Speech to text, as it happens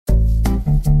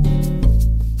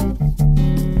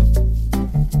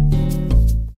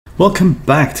Welcome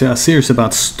back to our series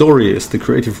about Storyist, the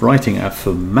creative writing app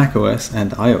for macOS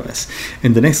and iOS.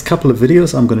 In the next couple of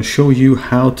videos, I'm going to show you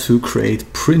how to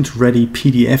create print-ready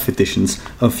PDF editions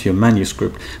of your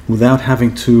manuscript without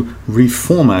having to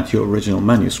reformat your original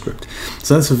manuscript.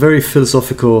 So that's a very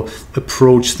philosophical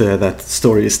approach there that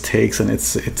Storyist takes, and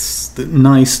it's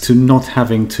nice to not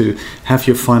having to have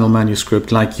your final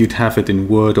manuscript like you'd have it in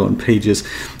Word or in Pages,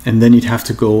 and then you'd have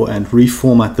to go and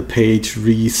reformat the page,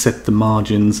 reset the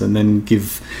margins, and then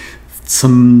give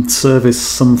some service,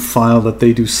 some file that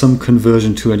they do some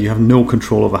conversion to, and you have no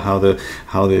control over how the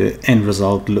end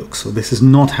result looks. So this is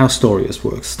not how Storyist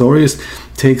works. Storyist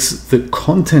takes the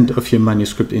content of your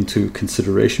manuscript into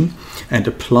consideration and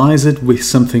applies it with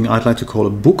something I'd like to call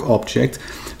a book object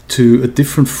to a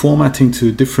different formatting, to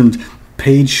a different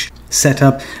page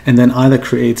setup, and then either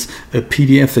creates a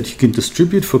PDF that you can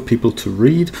distribute for people to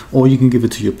read, or you can give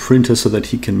it to your printer so that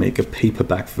he can make a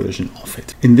paperback version of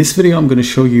it. In this video, I'm going to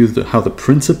show you how the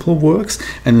principle works,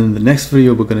 and in the next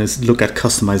video, we're going to look at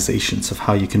customizations of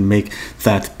how you can make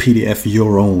that PDF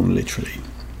your own, literally.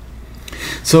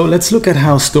 So let's look at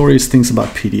how Storyist thinks about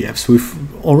PDFs. We've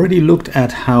already looked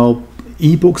at how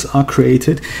ebooks are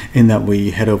created, in that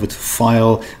we head over to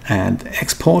File and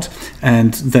Export,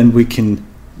 and then we can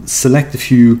select a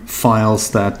few files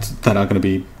that are going to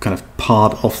be kind of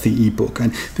part of the ebook.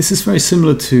 And this is very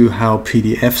similar to how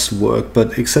PDFs work,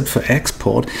 but except for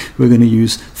export, we're going to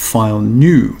use File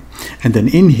New, and then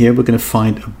in here we're going to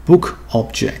find a book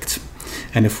object.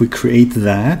 And if we create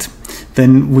that,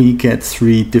 then we get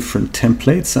 3 different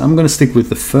templates. I'm going to stick with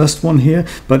the first one here,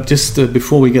 but just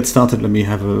before we get started, let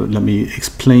me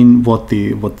explain what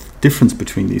the difference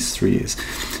between these 3 is.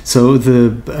 So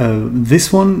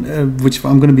this one, which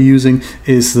I'm going to be using,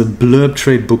 is the Blurb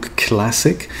Trade Book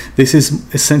Classic. This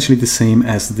is essentially the same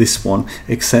as this one,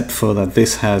 except for that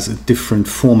this has a different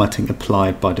formatting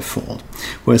applied by default.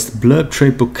 Whereas the Blurb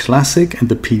Trade Book Classic and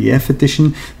the PDF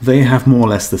edition, they have more or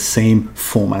less the same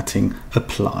formatting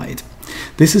applied.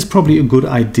 This is probably a good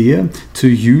idea to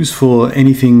use for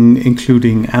anything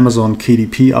including Amazon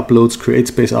KDP uploads,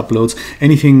 CreateSpace uploads,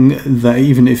 anything that,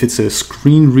 even if it's a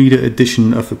screen reader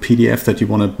edition of a PDF that you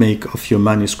want to make of your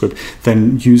manuscript,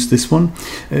 then use this one.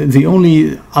 The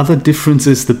only other difference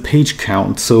is the page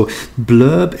count. So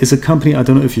Blurb is a company, I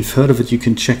don't know if you've heard of it, you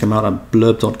can check them out at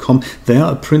blurb.com. They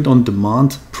are a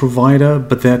print-on-demand provider,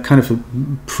 but they're kind of a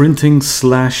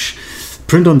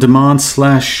print-on-demand /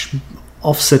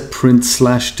 offset print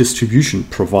 / distribution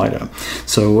provider.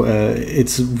 So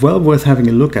it's well worth having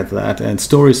a look at that, and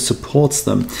Storyist supports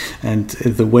them. And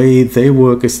the way they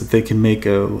work is that they can make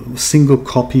a single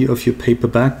copy of your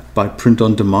paperback by print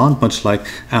on demand, much like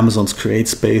Amazon's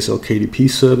CreateSpace or KDP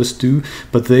service do,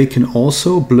 but they can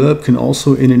also, Blurb can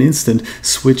also in an instant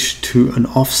switch to an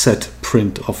offset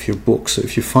print of your book. So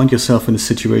if you find yourself in a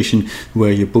situation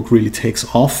where your book really takes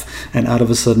off, and out of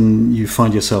a sudden you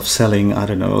find yourself selling, I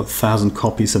don't know, 1,000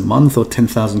 copies a month or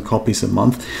 10,000 copies a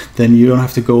month, then you don't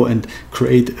have to go and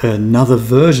create another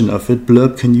version of it.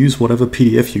 Blurb can use whatever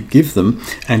PDF you give them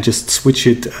and just switch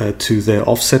it to their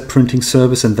offset printing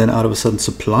service, and then out of a sudden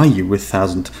supply you with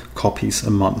 1,000 copies a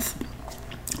month.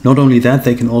 Not only that,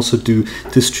 they can also do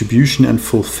distribution and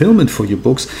fulfillment for your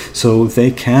books, so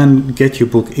they can get your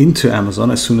book into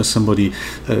Amazon as soon as somebody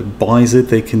buys it.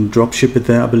 They can drop ship it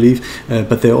there, I believe,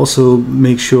 but they also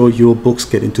make sure your books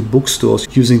get into bookstores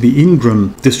using the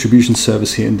Ingram distribution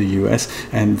service here in the US,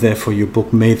 and therefore your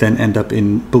book may then end up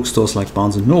in bookstores like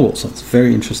Barnes & Noble. So it's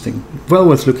very interesting, well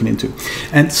worth looking into.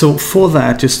 And so for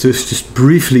that, just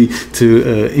briefly to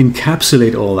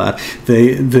encapsulate all that,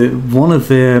 one of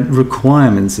their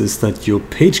requirements is that your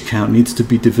page count needs to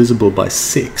be divisible by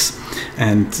 6,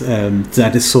 and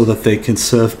that is so that they can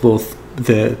serve both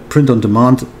the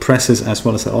print-on-demand presses as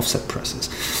well as the offset presses.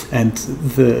 And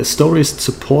the Storyist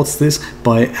supports this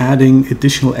by adding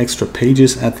additional extra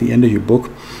pages at the end of your book,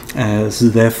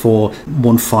 as therefore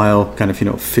one file kind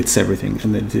of fits everything,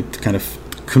 and it kind of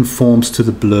conforms to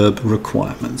the Blurb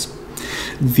requirements.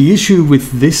 The issue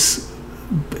with this,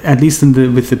 at least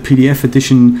with the PDF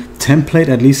edition template,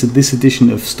 at least in this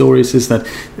edition of Storyist, is that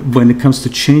when it comes to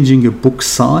changing your book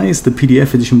size, the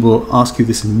PDF edition will ask you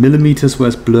this in millimeters,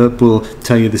 whereas Blurb will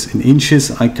tell you this in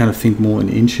inches. I kind of think more in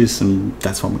inches, and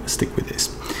that's why I'm going to stick with this.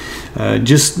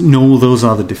 Just know those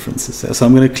are the differences there. So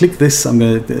I'm going to click this, I'm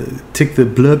going to tick the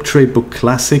Blurb Trade Book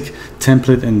Classic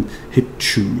template and hit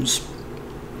choose.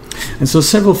 And so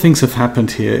several things have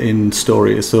happened here in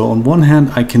Storyist. So on one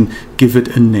hand, I can give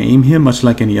it a name here, much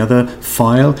like any other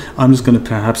file. I'm just going to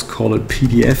perhaps call it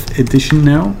PDF edition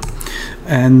now.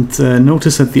 And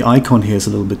notice that the icon here is a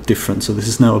little bit different. So this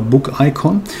is now a book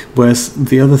icon, whereas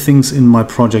the other things in my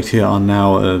project here are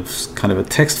now kind of a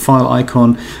text file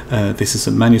icon. This is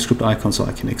a manuscript icon, so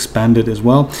I can expand it as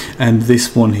well. And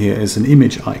this one here is an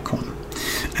image icon.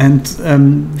 And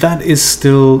that is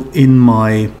still in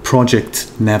my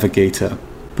project navigator.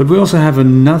 But we also have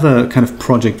another kind of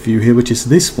project view here, which is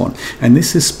this one. And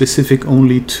this is specific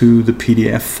only to the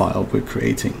PDF file we're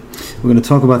creating. We're going to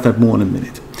talk about that more in a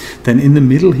minute. Then in the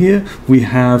middle here, we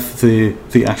have the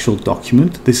actual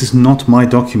document. This is not my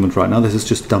document right now. This is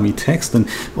just dummy text, and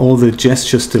all the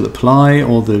gestures still apply,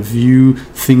 all the view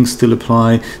things still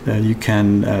apply. You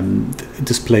can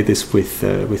display this with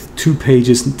 2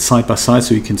 pages side by side,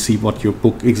 so you can see what your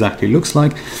book exactly looks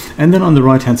like. And then on the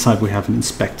right hand side, we have an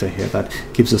inspector here that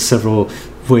gives us several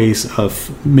ways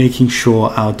of making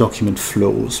sure our document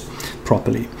flows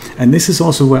properly. And this is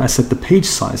also where I set the page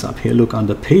size up here. Look,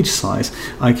 under page size,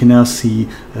 I can now see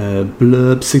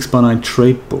blurb 6x9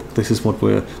 trade book. This is what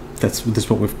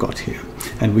we've got here,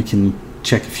 and we can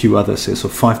check a few others here. So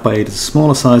 5x8 is a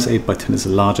smaller size, 8x10 is a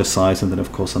larger size, and then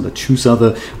of course under choose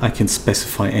other, I can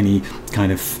specify any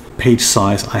kind of page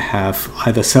size I have,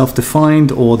 either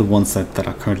self-defined or the ones that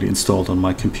are currently installed on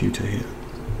my computer here.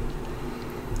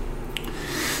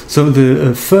 So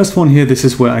the first one here, this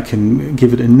is where I can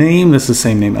give it a name. That's the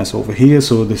same name as over here.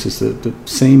 So this is the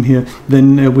same here.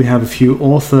 Then we have a few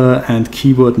author and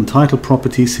keyword and title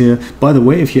properties here. By the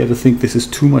way, if you ever think this is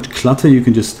too much clutter, you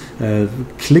can just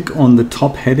click on the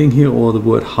top heading here or the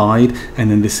word hide, and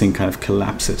then this thing kind of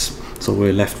collapses. So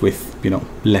we're left with,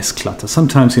 less clutter.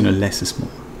 Sometimes, less is more.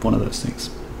 One of those things.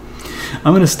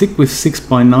 I'm going to stick with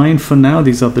 6x9 for now.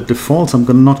 These are the defaults. I'm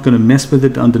not going to mess with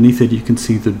it. Underneath it you can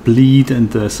see the bleed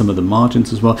and some of the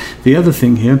margins as well. The other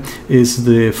thing here is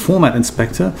the format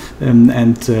inspector,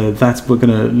 and that's, we're going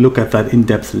to look at that in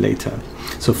depth later.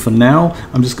 So for now,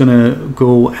 I'm just going to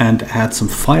go and add some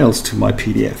files to my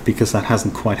PDF, because that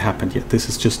hasn't quite happened yet. This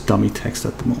is just dummy text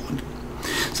at the moment.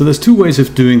 So there's 2 ways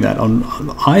of doing that.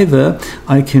 Either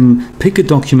I can pick a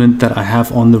document that I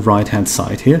have on the right hand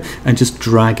side here and just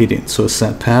drag it in. So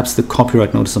perhaps the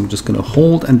copyright notice I'm just going to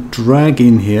hold and drag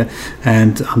in here,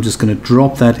 and I'm just going to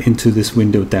drop that into this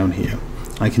window down here.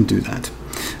 I can do that.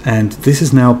 And this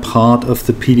is now part of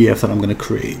the PDF that I'm going to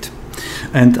create.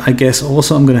 And I guess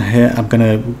also I'm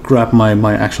gonna grab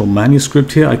my actual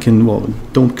manuscript here. I can,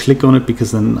 don't click on it,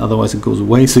 because then otherwise it goes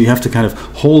away. So you have to kind of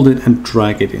hold it and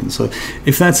drag it in. So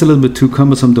if that's a little bit too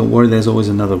cumbersome, don't worry, there's always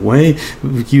another way,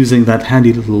 using that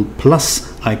handy little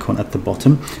plus icon at the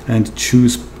bottom, and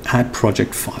choose add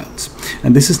project files.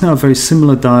 And this is now a very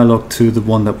similar dialog to the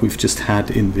one that we've just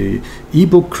had in the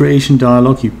ebook creation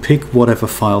dialog. You pick whatever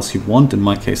files you want. In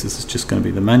my case, this is just going to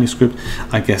be the manuscript,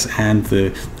 I guess, and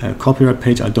the copyright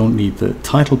page. I don't need the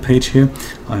title page here.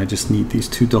 I just need these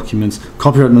 2 documents.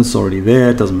 Copyright notice is already there.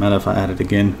 It doesn't matter if I add it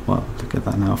again. Well, look at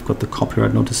that now. I've got the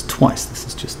copyright notice twice. This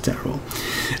is just terrible.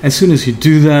 As soon as you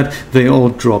do that, they all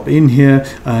drop in here.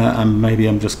 And maybe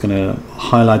I'm just going to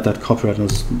highlight that copyright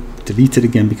notice, delete it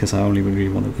again, because I only really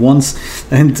want it once.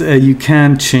 And you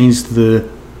can change the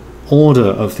order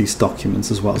of these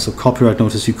documents as well. So copyright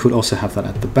notice, you could also have that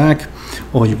at the back,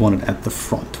 or you want it at the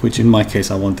front, which in my case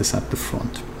I want this at the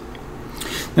front.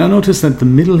 Now notice that the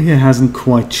middle here hasn't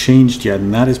quite changed yet,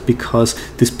 and that is because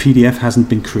this PDF hasn't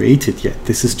been created yet.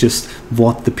 This is just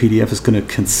what the PDF is going to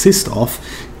consist of,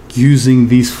 using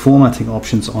these formatting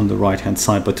options on the right hand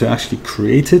side. But to actually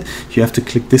create it, you have to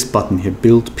click this button here,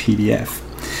 Build PDF.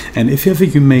 And if ever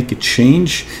you make a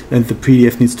change and the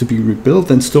PDF needs to be rebuilt,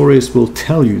 then Storyist will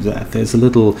tell you that. There's a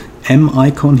little M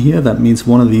icon here. That means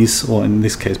one of these, or in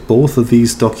this case both of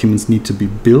these documents, need to be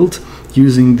built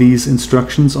using these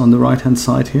instructions on the right hand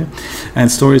side here. And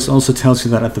Storyist also tells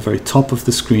you that at the very top of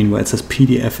the screen, where it says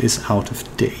PDF is out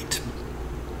of date.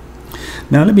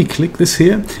 Now let me click this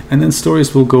here, and then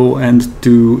Storyist will go and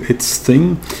do its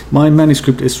thing. My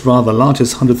manuscript is rather large,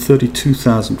 it's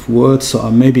 132,000 words,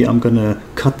 so maybe I'm going to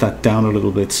cut that down a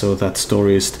little bit so that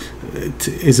Storyist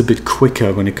is a bit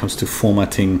quicker when it comes to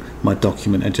formatting my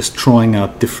document and just trying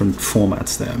out different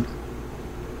formats there.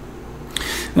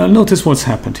 Now notice what's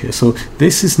happened here. So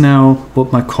this is now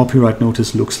what my copyright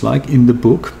notice looks like in the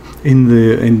book.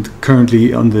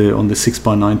 Currently on the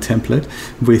 6x9 template,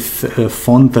 with a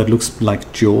font that looks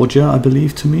like Georgia, I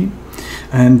believe, to me.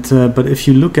 And but if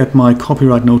you look at my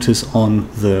copyright notice on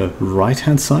the right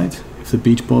hand side, if the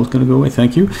beach ball is going to go away,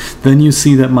 thank you, then you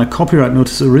see that my copyright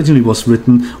notice originally was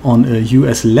written on a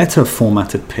US letter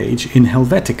formatted page in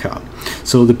Helvetica.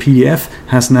 So the PDF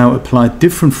has now applied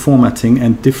different formatting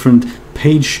and different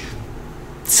page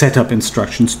setup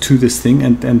instructions to this thing,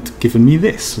 and given me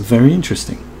this. Very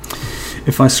interesting.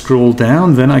 If I scroll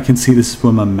down, then I can see this is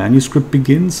where my manuscript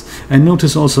begins. And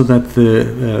notice also that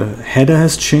the header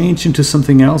has changed into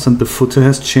something else and the footer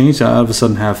has changed. I all of a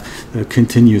sudden have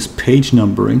continuous page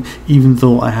numbering, even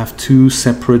though I have two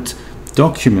separate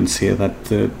documents here that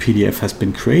the PDF has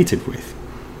been created with.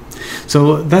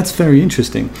 So that's very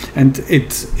interesting, and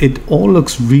it all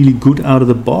looks really good out of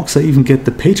the box. I even get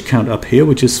the page count up here,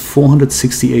 which is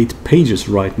 468 pages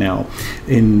right now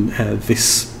in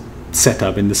this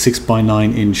setup, in the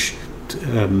 6x9 inch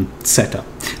setup.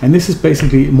 And this is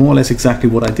basically more or less exactly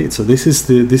what I did. So this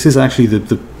is actually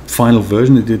the final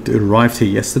version. It arrived here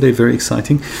yesterday, very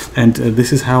exciting, and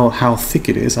this is how thick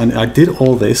it is. And I did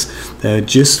all this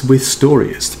just with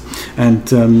Storyist,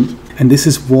 and this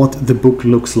is what the book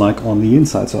looks like on the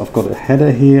inside. So I've got a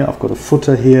header here, I've got a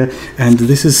footer here, and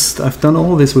I've done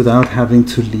all this without having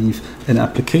to leave an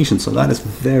application. So that is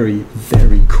very,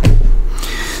 very cool.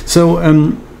 So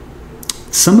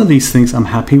some of these things I'm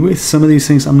happy with, some of these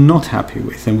things I'm not happy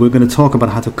with, and we're going to talk about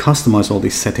how to customize all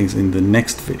these settings in the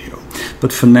next video.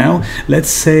 But for now, let's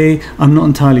say I'm not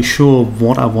entirely sure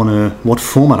what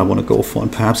format I want to go for,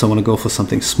 and perhaps I want to go for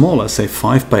something smaller, say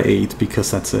 5x8,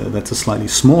 because that's a slightly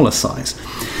smaller size.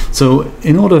 So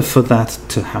in order for that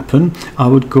to happen, I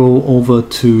would go over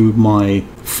to my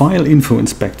file info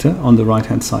inspector on the right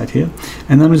hand side here,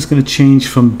 and I'm just going to change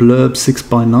from blurb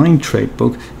 6x9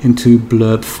 tradebook into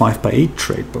blurb 5x8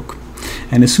 tradebook.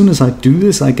 And as soon as I do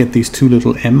this, I get these two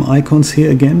little M icons here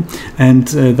again, and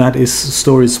that is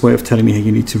Storyist's way of telling me, hey,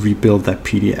 you need to rebuild that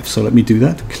PDF. So let me do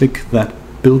that. Click that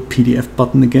build PDF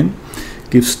button again,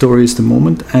 give Storyist a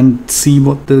moment, and see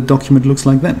what the document looks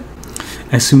like then.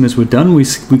 As soon as we're done, we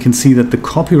can see that the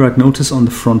copyright notice on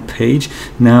the front page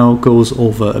now goes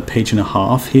over a page and a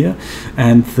half here,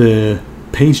 and the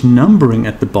page numbering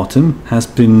at the bottom has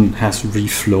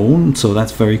reflown, so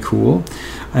that's very cool.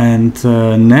 And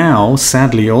now,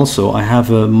 sadly also, I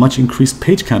have a much increased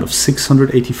page count of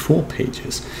 684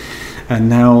 pages. And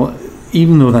now,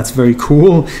 even though that's very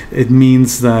cool, it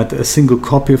means that a single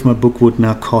copy of my book would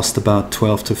now cost about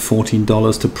 $12 to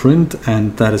 $14 to print,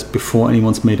 and that is before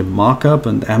anyone's made a markup.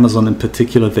 And Amazon in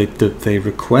particular, they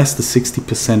request a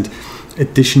 60%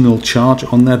 additional charge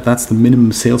on that. That's the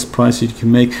minimum sales price you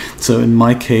can make. So in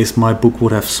my case, my book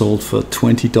would have sold for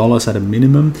 $20 at a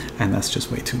minimum, and that's just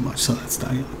way too much. So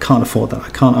I can't afford that. I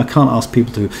can't ask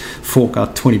people to fork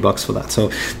out $20 for that.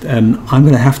 So I'm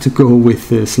going to have to go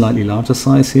with a slightly larger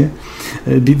size here.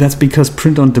 That's because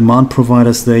print-on-demand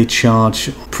providers, they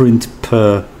charge print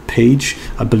per page.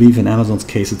 I believe in Amazon's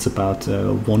case it's about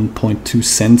 1.2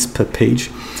 cents per page,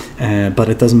 but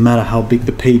it doesn't matter how big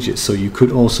the page is. So you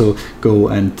could also go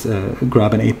and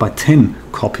grab an 8x10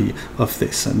 copy of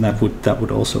this, and that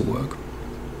would also work.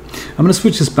 I'm going to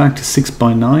switch this back to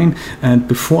 6x9, and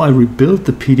before I rebuild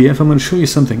the PDF, I'm going to show you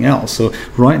something else. So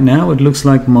right now it looks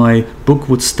like my book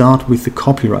would start with the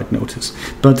copyright notice,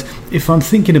 but if I'm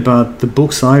thinking about the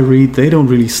books I read, they don't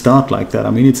really start like that.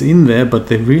 I mean, it's in there, but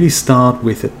they really start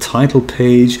with a title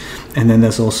page, and then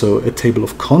there's also a table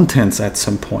of contents at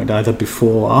some point, either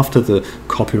before or after the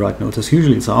copyright notice.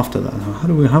 Usually it's after that. How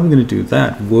are we going to do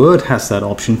that? Word has that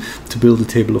option to build a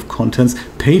table of contents.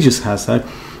 Pages has that.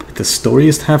 Does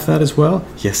Storyist have that as well?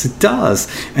 Yes, it does.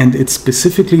 And it's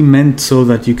specifically meant so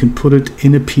that you can put it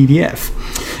in a PDF.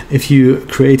 If you're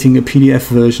creating a PDF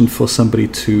version for somebody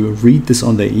to read this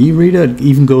on their e-reader, it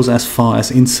even goes as far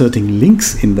as inserting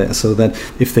links in there, so that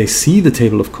if they see the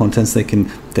table of contents, they can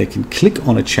click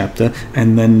on a chapter,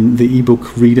 and then the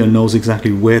ebook reader knows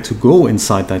exactly where to go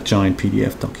inside that giant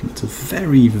PDF document. So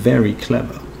very, very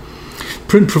clever.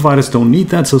 Print providers don't need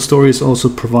that, so Storyist also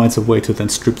provides a way to then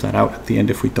strip that out at the end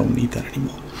if we don't need that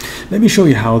anymore. Let me show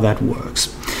you how that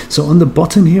works. So on the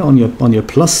bottom here, on your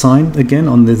plus sign,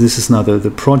 again, this is now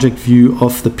the project view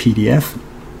of the PDF.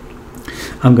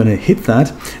 I'm going to hit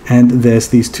that, and there's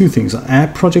these two things.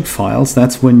 Add project files,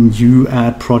 that's when you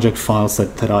add project files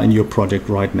that are in your project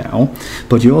right now.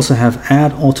 But you also have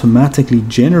add automatically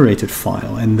generated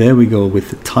file, and there we go with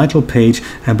the title page,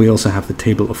 and we also have the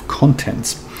table of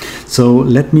contents. So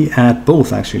let me add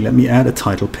both, actually. Let me add a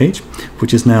title page,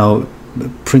 which is now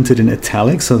printed in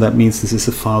italics, so that means this is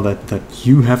a file that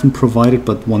you haven't provided,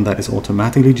 but one that is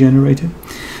automatically generated.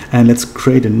 And let's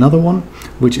create another one,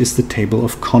 which is the table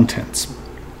of contents.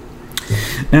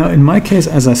 Now, in my case,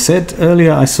 as I said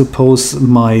earlier, I suppose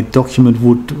my document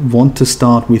would want to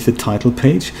start with the title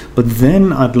page, but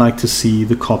then I'd like to see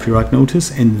the copyright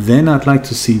notice, and then I'd like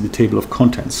to see the table of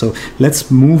contents. So let's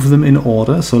move them in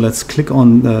order. So let's click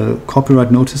on the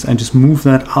copyright notice and just move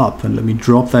that up, and let me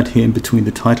drop that here in between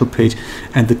the title page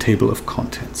and the table of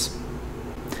contents.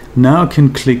 Now I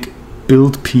can click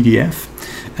Build PDF.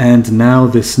 And now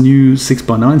this new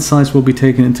 6:9 size will be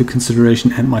taken into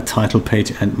consideration, and my title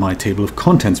page and my table of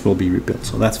contents will be rebuilt.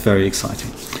 So that's very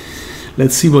exciting.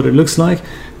 Let's see what it looks like.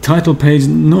 Title page,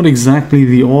 not exactly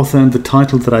the author and the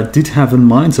title that I did have in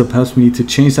mind, so perhaps we need to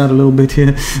change that a little bit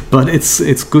here, but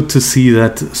it's good to see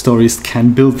that Storyist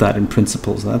can build that in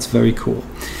principle, so that's very cool.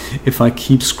 If I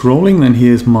keep scrolling, then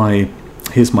here's my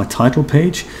title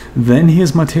page, then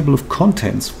here's my table of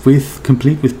contents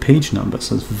complete with page numbers.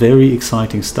 So it's very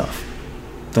exciting stuff.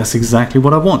 That's exactly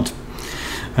what I want.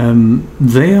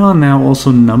 They are now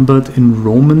also numbered in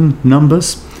Roman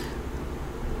numbers,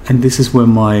 and this is where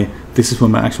my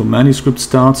actual manuscript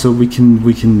starts, so we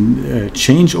can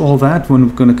change all that when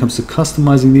it comes to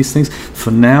customizing these things.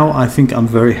 For now, I think I'm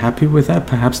very happy with that.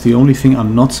 Perhaps the only thing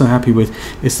I'm not so happy with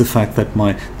is the fact that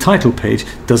my title page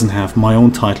doesn't have my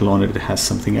own title on it, it has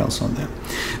something else on there.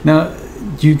 Now,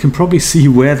 you can probably see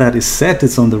where that is set.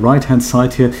 It's on the right hand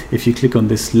side here. If you click on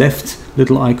this left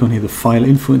little icon here, the file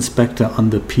info inspector,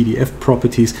 under PDF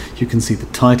properties, you can see the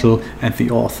title and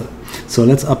the author. So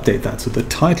let's update that. So the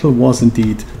title was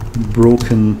indeed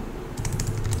Broken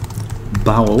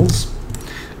Bowels,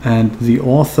 and the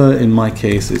author in my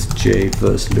case is J.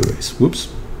 Vers Lewis. Whoops,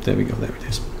 there we go, there it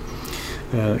is.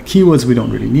 Keywords we don't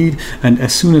really need, and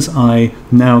as soon as I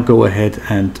now go ahead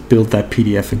and build that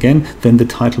PDF again, then the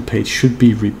title page should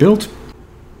be rebuilt,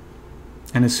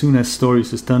 and as soon as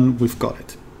Storyist is done, we've got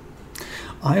it.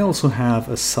 I also have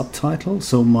a subtitle,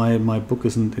 so my book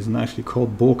isn't actually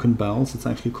called Broken Bowels, it's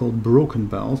actually called Broken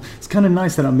Bowels. It's kind of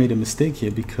nice that I made a mistake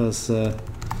here, because it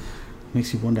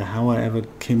makes you wonder how I ever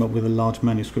came up with a large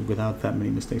manuscript without that many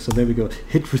mistakes. So there we go,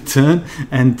 hit return,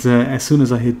 and as soon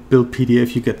as I hit build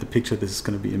PDF, you get the picture. This is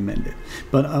going to be amended.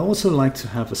 But I also like to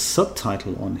have a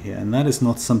subtitle on here, and that is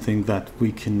not something that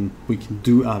we can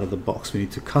do out of the box. We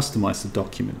need to customize the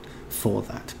document for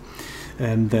that.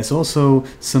 And there's also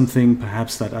something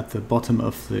perhaps that at the bottom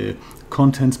of the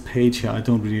contents page here, I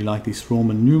don't really like these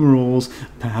Roman numerals.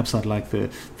 Perhaps I'd like the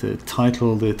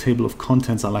title, the table of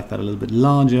contents, I like that a little bit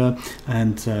larger,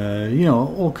 and you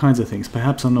know, all kinds of things.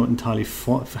 Perhaps I'm not entirely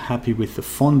happy with the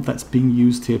font that's being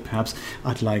used here. Perhaps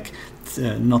I'd like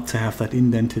not to have that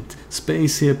indented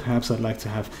space here. Perhaps I'd like to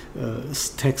have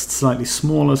text slightly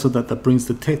smaller, so that brings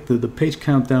the page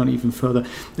count down even further.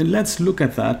 And let's look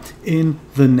at that in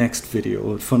the next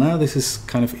video. For now, this is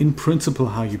kind of in principle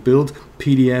how you build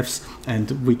PDFs,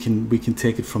 and we can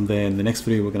take it from there. In the next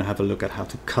video, we're going to have a look at how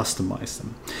to customize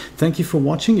them. Thank you for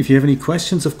watching. If you have any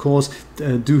questions, of course,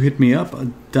 do hit me up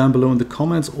down below in the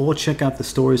comments, or check out the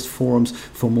Storyist forums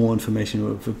for more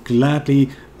information.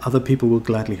 Other people will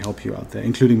gladly help you out there,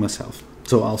 including myself.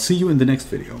 So I'll see you in the next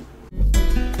video.